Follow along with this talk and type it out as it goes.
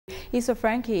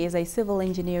Esorfranki is a civil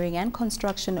engineering and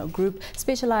construction group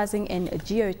specializing in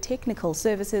geotechnical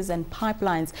services and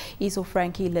pipelines.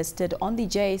 Esorfranki listed on the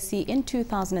JSE in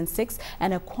 2006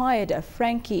 and acquired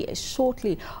Franki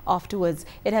shortly afterwards.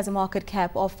 It has a market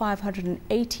cap of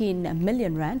 518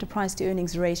 million rand, a price to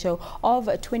earnings ratio of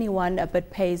 21, but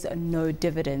pays no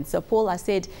dividends. So Paul, I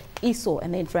said Esor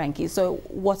and then Franki. So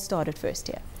what started first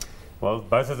here? Well,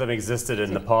 both of them existed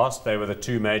in the past. They were the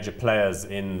two major players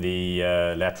in the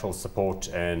lateral support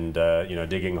and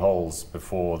digging holes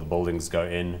before the buildings go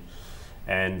in.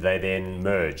 And they then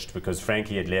merged because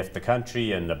Franki had left the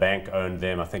country and the bank owned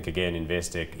them. I think again in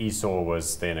Vestact. Esor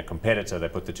was then a competitor. They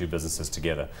put the two businesses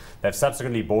together. They've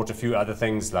subsequently bought a few other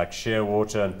things like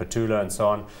Shearwater and Petula and so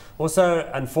on. Also,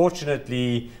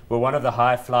 unfortunately, were one of the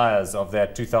high flyers of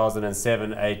that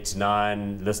 2007, 8,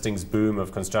 9 listings boom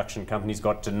of construction companies.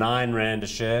 Got to 9 rand a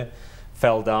share,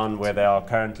 fell down where they are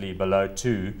currently below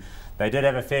 2. They did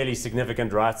have a fairly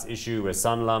significant rights issue where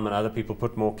Sanlam and other people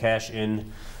put more cash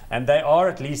in. And they are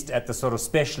at least at the sort of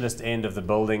specialist end of the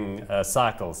building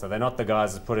cycle. So they're not the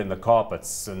guys that put in the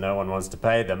carpets and no one wants to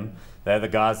pay them. They're the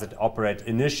guys that operate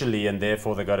initially and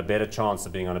therefore they've got a better chance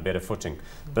of being on a better footing.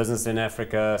 Business in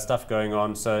Africa, stuff going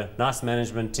on. So nice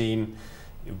management team,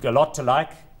 a lot to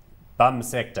like, bum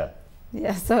sector.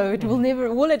 Yeah, so it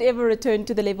will it ever return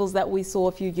to the levels that we saw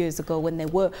a few years ago when they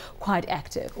were quite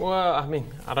active? Well, I mean,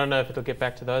 I don't know if it'll get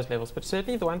back to those levels, but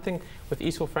certainly the one thing with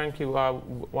Esorfranki,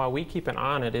 why we keep an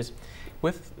eye on it is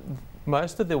with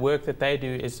most of the work that they do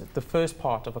is the first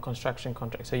part of a construction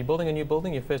contract. So you're building a new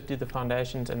building, you first do the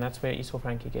foundations, and that's where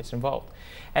Esorfranki gets involved.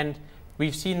 And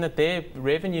we've seen that their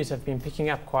revenues have been picking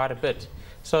up quite a bit.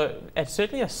 So it's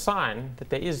certainly a sign that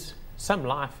there is some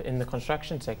life in the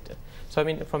construction sector. So I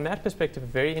mean, from that perspective,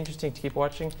 very interesting to keep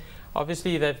watching.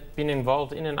 Obviously, they've been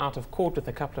involved in and out of court with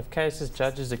a couple of cases,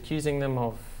 judges accusing them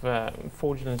of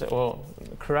fraudulent or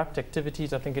corrupt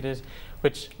activities, I think it is,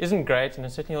 which isn't great, and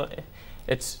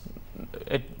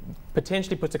it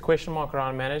potentially puts a question mark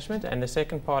around management. And the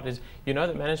second part is,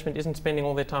 that management isn't spending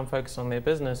all their time focused on their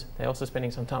business, they're also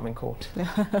spending some time in court.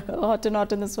 Hot or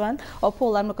not in this one? Oh,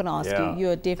 Paul, I'm not going to ask you.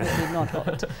 You're definitely not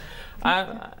hot.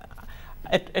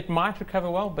 It might recover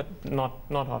well, but not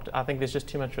hot. I think there's just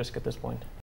too much risk at this point.